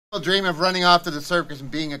Dream of running off to the circus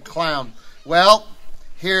and being a clown. Well,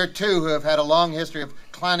 here are two who have had a long history of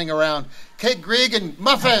clowning around. Gregg and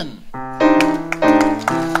Muffin.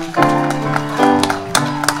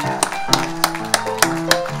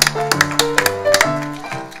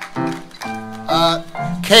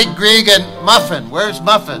 Gregg and Muffin. Where's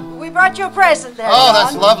Muffin? We brought you a present there, Oh, John.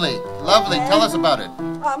 that's lovely. Lovely. Tell us about it.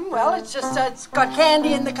 Well, it's just, it's got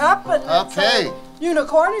candy in the cup. And Okay. It's,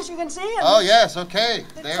 unicorn, as you can see. And Oh, yes. Okay.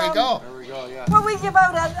 There we go. There we go, yeah. Well, we give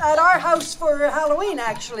out at our house for Halloween,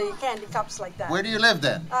 actually, candy cups like that. Where do you live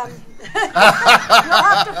then? You'll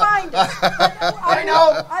have to find it. I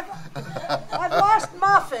know. I've lost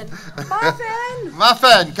Muffin. Muffin!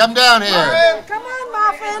 Muffin, come down here. Come on,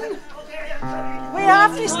 Muffin. We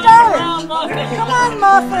have to start. Come on,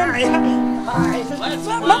 Muffin.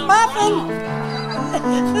 Muffin.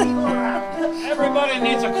 Everybody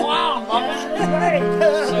needs a clown, Muffin.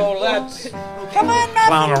 So let's Come on, Muffin.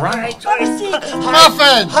 clown around.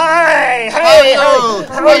 Muffin! Hi!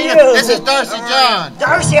 How are you? This is Darcy John.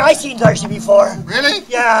 Darcy, I seen Darcy before. Really?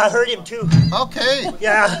 Yeah, I heard him too. Okay.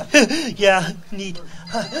 Yeah, yeah, neat.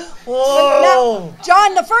 Whoa! Now,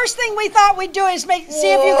 John, the first thing we thought we'd do is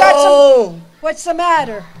see if you got some. What's the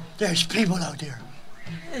matter? There's people out there.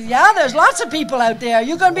 Yeah, there's lots of people out there.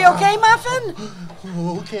 You gonna be okay, Muffin?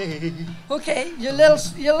 Okay. Okay, you're a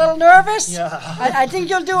little nervous. Yeah. I think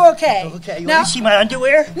you'll do okay. Okay. You Now, want to see my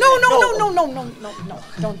underwear? no.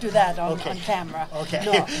 Don't do that on camera. Okay.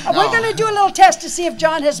 No. We're gonna do a little test to see if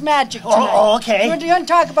John has magic tonight. Oh, okay. We're gonna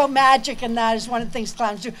talk about magic, and that is one of the things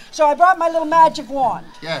clowns do. So I brought my little magic wand.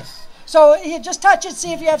 Yes. So you just touch it,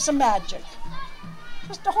 see if you have some magic.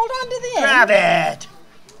 Just hold on to the end. Grab it.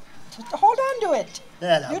 Just hold on to it.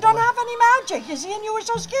 That You don't have any magic, you see, and you were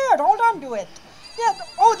so scared. Hold on to it. Yeah.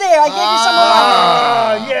 Oh, there, I gave you some of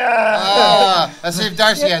my Oh, yeah. Let's see if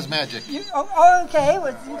Darcy has magic. Okay,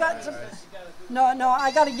 well, you got some. No,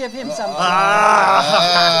 I got to give him some.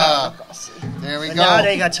 There we Now go.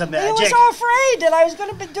 they got some He magic. was so afraid that I was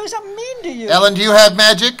going to do something mean to you. Ellen, do you have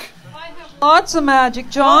magic? Lots of magic,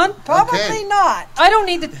 John. Probably Okay. not. I don't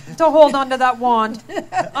need to hold on to that wand.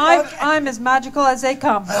 I'm as magical as they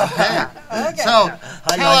come. Okay. Okay. So,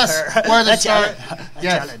 I tell like us her. where the That's start. Ellen. That's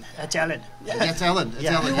Yes. Ellen. That's Ellen. That's Ellen. That's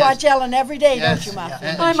Yeah. Ellen. You yes. watch Ellen every day, Yes. don't you, Muffin?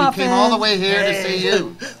 And Hi, she Muffin. came all the way here to see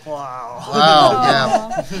you. Wow. Wow.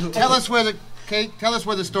 Yeah. Tell us where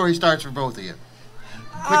the story starts for both of you.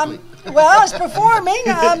 Quickly. Well, as performing,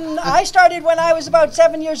 I started when I was about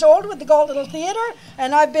 7 years old with the Galt Little Theatre,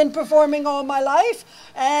 and I've been performing all my life.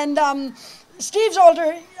 And Steve's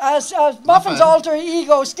Muffin's alter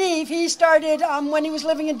ego, Steve, he started when he was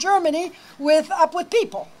living in Germany with Up With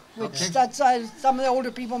People. Which that's some of the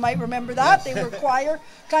older people might remember that. They were choir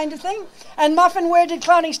kind of thing. And Muffin, where did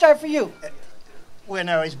clowning start for you? When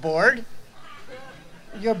I was bored.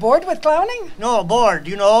 You're bored with clowning? No, bored.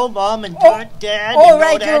 You know, Mom and Oh, Dad. Oh, you know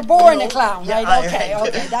right, that, you were born know. a clown, Yeah, right? Okay.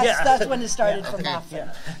 Yeah. That's when it started for Okay. Muffin.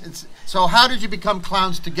 So how did you become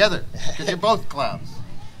clowns together? Because you're both clowns.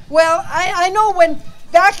 Well, I know when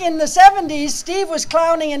back in the 70s, Steve was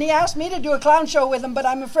clowning and he asked me to do a clown show with him, but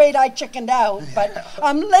I'm afraid I chickened out. But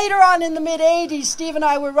later on in the mid-'80s, Steve and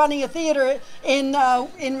I were running a theater in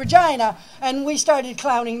Regina, and we started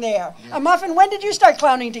clowning there. Muffin, when did you start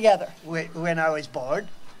clowning together? When I was bored.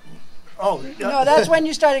 Oh, No, that's when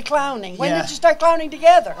you started clowning. When Yeah. did you start clowning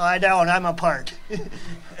together? I don't. I'm apart.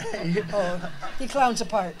 He clowns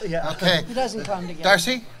apart. Yeah. Okay. He doesn't clown together.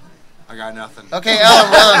 Darcy? I got nothing. Okay,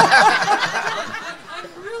 Ellen.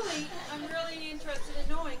 I'm really interested in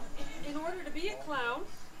knowing, in order to be a clown,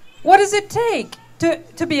 what does it take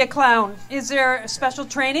to be a clown? Is there special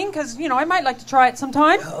training? Because, I might like to try it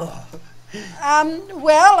sometime.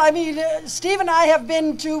 Well, I mean, Steve and I have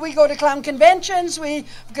we go to clown conventions, we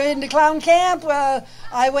go into clown camp.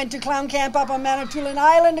 I went to clown camp up on Manitoulin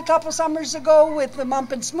Island a couple summers ago with the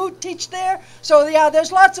Mump and Smoot teach there. So, yeah,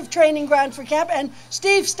 there's lots of training ground for camp. And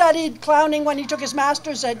Steve studied clowning when he took his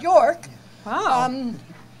master's at York. Wow.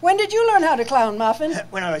 When did you learn how to clown, Muffin?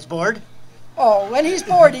 When I was bored. Oh, when he's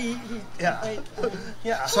bored, he Yeah.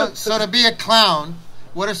 Yeah. So to be a clown,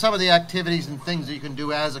 what are some of the activities and things that you can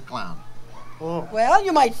do as a clown? Well,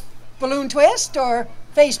 you might balloon twist or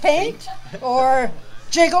face paint or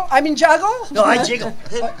juggle. No, I jiggle.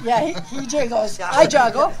 Yeah, he jiggles. I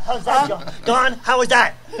juggle. How's that, Don? How was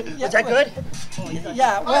that? Was that good?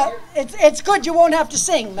 Yeah, well, it's good. You won't have to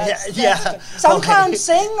sing. That's Yeah. good. Some Okay. clowns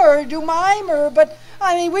sing or do mime, but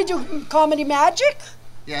I mean, we do comedy magic.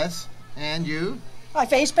 Yes. And you? I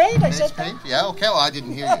face paint. I Face said paint? Yeah, okay. Well, I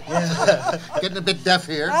didn't hear you. Getting a bit deaf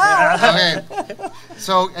here. Ah. Okay.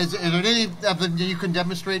 So, is there any of them you can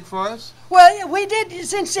demonstrate for us? Well, we did,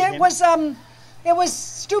 since it was it was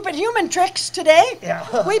stupid human tricks today.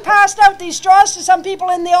 Yeah. We passed out these straws to some people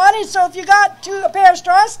in the audience, so if you got a pair of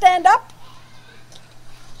straws, stand up.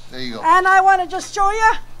 There you go. And I want to just show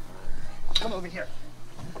you Come over here.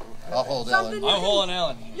 I'll hold something Ellen. I'm holding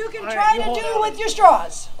Ellen. you can All try right, you to hold do Ellen. with your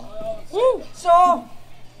straws. So,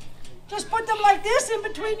 just put them like this in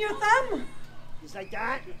between your thumb. Just like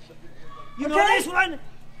that. You know Okay. this one?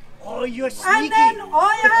 Oh, you're sneaky. And then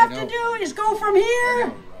all you have I to know. do is go from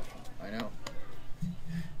here I know.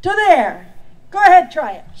 to there. Go ahead,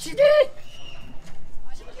 try it. She did it.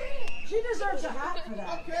 She deserves a hat for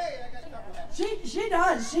that. She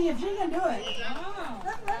does. See if she can do it. Let me see.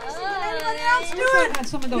 Can anybody else do it? Have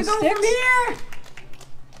some of You those go sticks. from here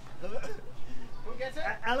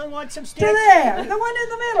Alan wants some to sticks. there. The one in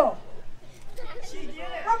the middle. She did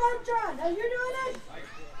it. How about John? Are you doing it?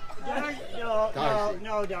 Darn,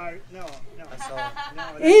 no, Dart, no.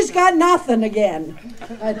 He's got nothing again.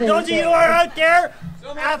 I think. Those of you who are out there,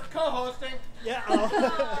 Co-hosting. yeah. Well,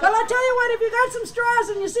 I'll tell you what, if you got some straws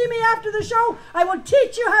and you see me after the show, I will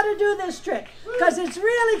teach you how to do this trick. Because it's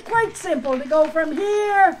really quite simple to go from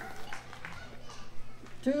here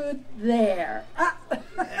to there. Ah.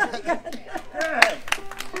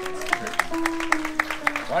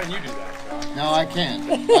 Why didn't you do that, John? No, I can't.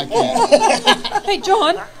 I can't. Hey,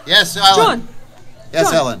 John. Yes, Ellen. John. Yes,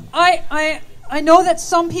 John, Ellen. I know that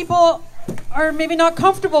some people are maybe not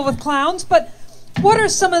comfortable with clowns, but what are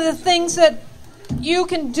some of the things that you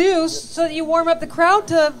can do so that you warm up the crowd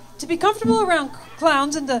to be comfortable around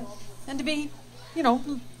clowns and to be,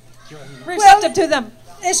 receptive to them?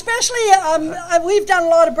 Especially, we've done a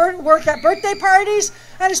lot of work at birthday parties,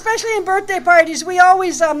 and especially in birthday parties, we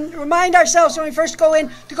always remind ourselves when we first go in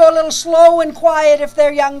to go a little slow and quiet if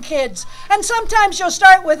they're young kids. And sometimes you'll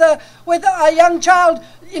start with a young child,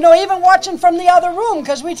 even watching from the other room,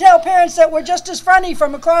 because we tell parents that we're just as funny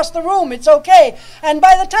from across the room. It's okay. And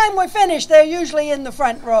by the time we're finished, they're usually in the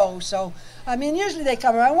front row. So, usually they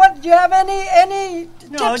come around. What do you have any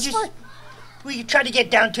No, tips just for? we try to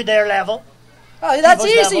get down to their level. Oh, that's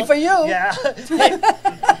People's easy level. for you. Yeah.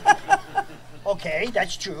 Okay,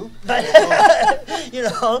 that's true. But,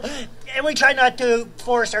 and we try not to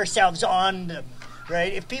force ourselves on them,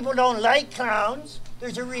 right? If people don't like clowns,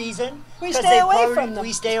 there's a reason. We 'cause stay they've away already- from them.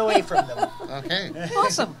 We stay away from them. Okay.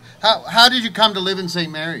 Awesome. How did you come to live in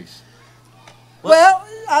St. Mary's? Well,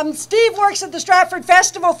 Steve works at the Stratford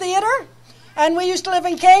Festival Theatre, and we used to live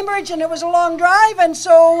in Cambridge, and it was a long drive, and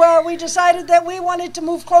so we decided that we wanted to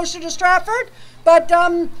move closer to Stratford, but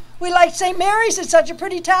we liked St. Mary's. It's such a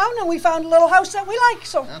pretty town, and we found a little house that we like,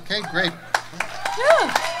 so, Okay, great.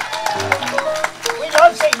 yeah. We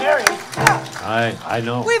love St. Mary's. I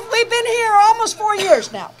know. We've been here almost 4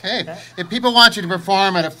 years now. Okay. If people want you to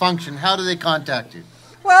perform at a function, how do they contact you?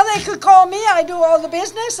 Well, they could call me. I do all the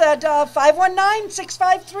business at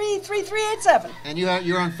 519-653-3387. And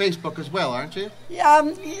you're on Facebook as well, aren't you?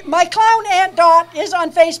 My clown Aunt Dot is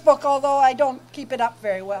on Facebook, although I don't keep it up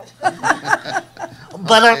very well.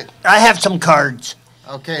 But Okay. I have some cards.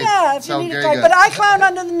 Okay. Yeah, if you so need a very card. good. But I clown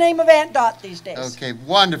under the name of Aunt Dot these days. Okay,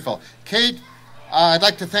 wonderful. Kate, I'd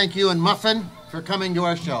like to thank you and Muffin for coming to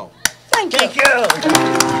our show. Thank you. Thank you.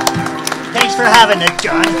 Thanks for having it,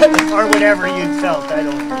 John. Or whatever you felt. I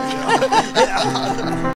don't know.